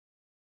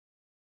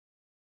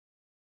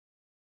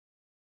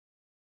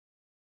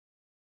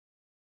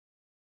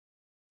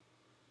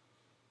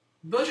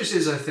Burgess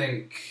is, I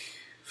think,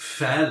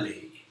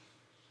 fairly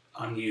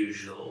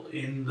unusual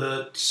in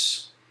that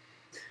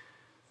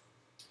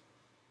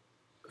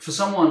for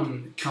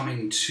someone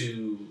coming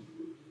to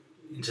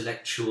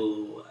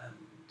intellectual and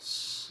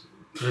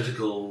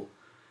political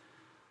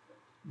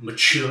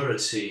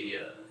maturity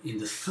in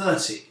the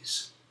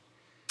 30s,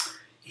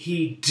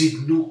 he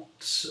did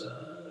not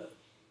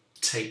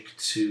take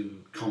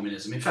to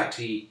communism. In fact,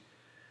 he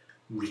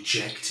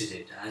rejected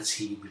it as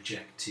he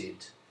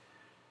rejected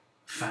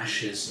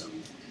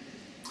fascism.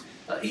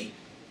 He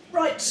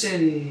writes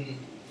in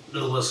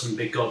Little Wilson,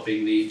 Big God,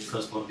 being the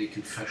first part of the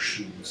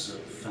Confessions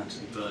of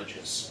Anthony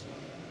Burgess,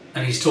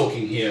 and he's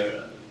talking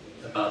here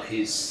about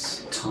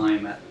his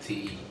time at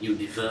the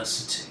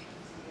university.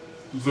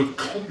 The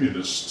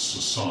Communist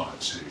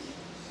Society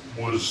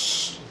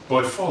was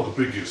by far the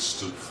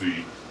biggest of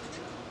the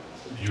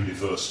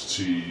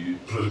university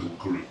political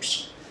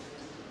groups,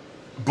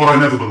 but I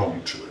never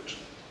belonged to it.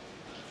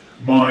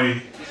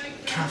 My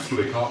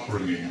Catholic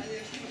upbringing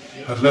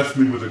had left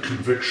me with a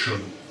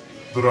conviction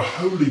that a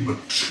wholly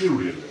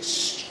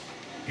materialist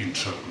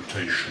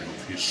interpretation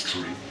of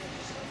history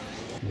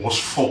was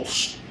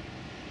false.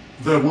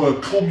 There were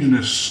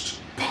communist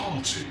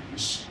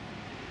parties,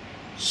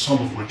 some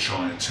of which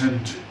I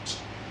attended,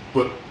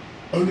 but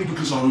only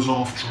because I was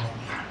after a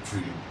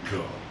Latvian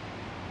girl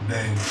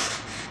named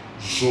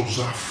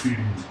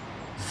Josephine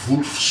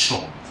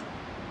Wolfson.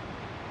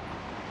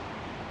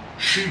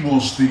 She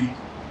was the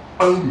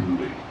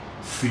only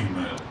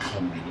female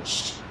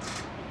communist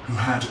who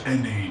had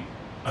any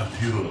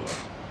allure.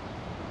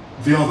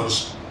 The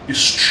others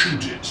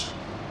eschewed it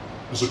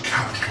as a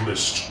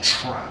capitalist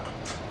trap.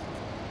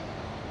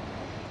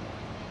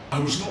 I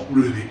was not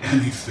really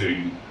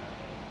anything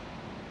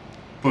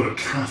but a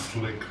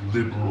Catholic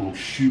liberal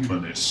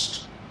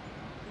humanist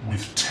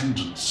with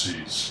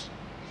tendencies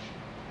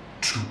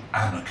to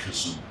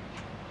anarchism.